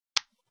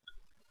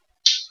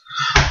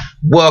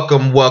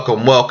Welcome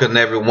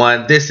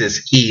everyone. This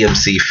is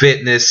E.M.C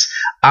Fitness.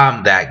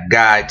 I'm that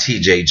guy,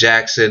 TJ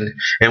Jackson,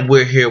 and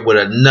we're here with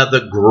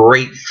another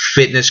great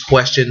fitness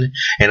question,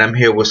 and I'm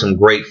here with some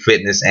great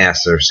fitness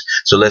answers.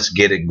 So let's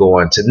get it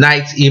going.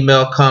 Tonight's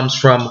email comes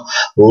from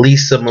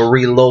Lisa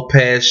Marie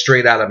Lopez,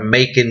 straight out of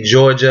Macon,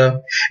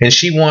 Georgia, and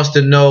she wants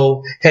to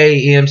know, hey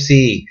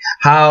E.M.C,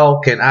 how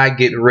can I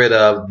get rid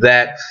of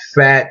that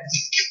fat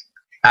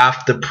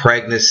after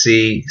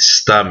pregnancy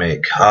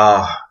stomach?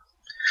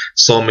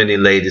 So many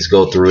ladies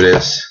go through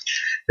this.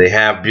 They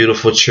have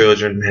beautiful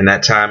children, and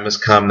that time has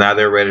come. Now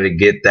they're ready to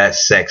get that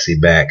sexy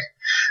back.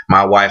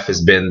 My wife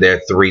has been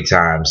there 3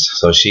 times,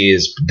 so she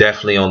is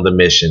definitely on the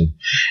mission.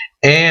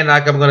 And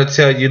like I'm going to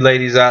tell you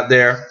ladies out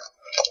there,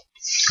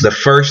 the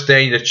first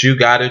thing that you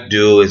got to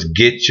do is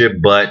get your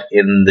butt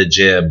in the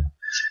gym.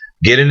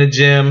 Get in the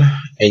gym,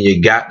 and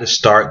you got to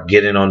start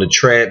getting on the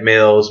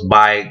treadmills,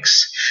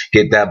 bikes,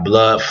 get that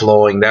blood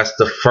flowing. That's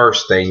the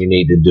first thing you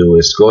need to do,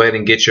 is go ahead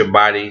and get your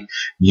body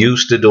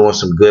used to doing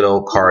some good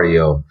old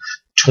cardio.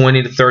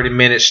 20 to 30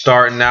 minutes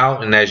starting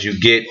out, and as you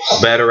get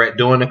better at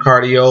doing the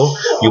cardio,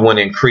 you want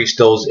to increase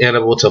those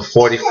intervals to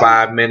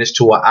 45 minutes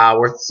to an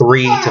hour,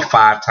 3 to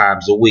 5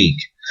 times a week.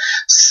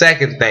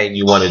 Second thing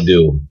you want to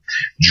do,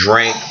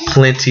 drink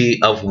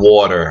plenty of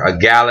water, 1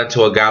 gallon to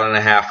 1.5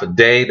 gallons a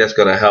day. That's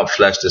going to help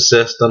flush the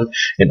system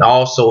and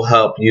also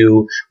help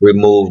you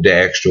remove the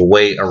extra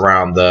weight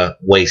around the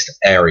waist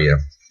area.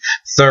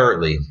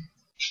 Thirdly,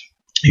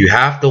 you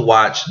have to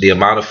watch the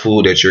amount of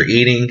food that you're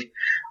eating,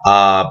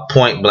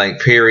 point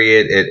blank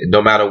period.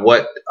 No matter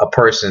what a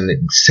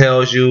person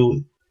tells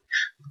you,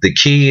 the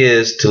key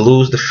is to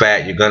lose the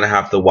fat. You're going to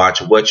have to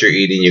watch what you're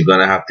eating. You're going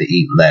to have to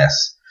eat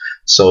less.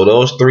 So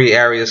those 3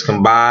 areas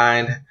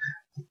combined,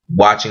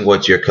 watching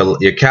what your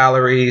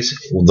calories,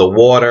 the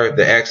water,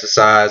 the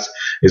exercise,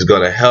 is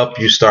going to help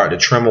you start to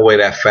trim away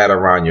that fat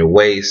around your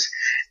waist.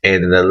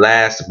 And the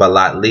last but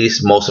not least,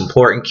 most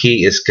important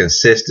key is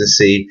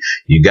consistency.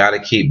 You got to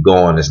keep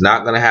going. It's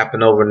not going to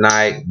happen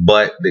overnight,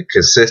 but the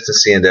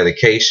consistency and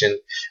dedication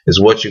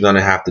is what you're going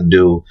to have to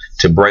do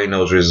to bring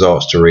those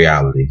results to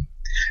reality.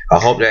 I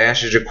hope that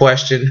answers your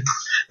question.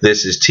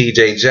 This is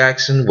TJ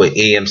Jackson with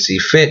E.M.C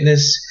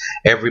Fitness.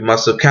 Every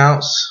muscle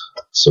counts,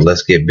 so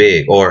let's get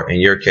big, or in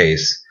your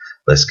case,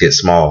 let's get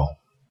small.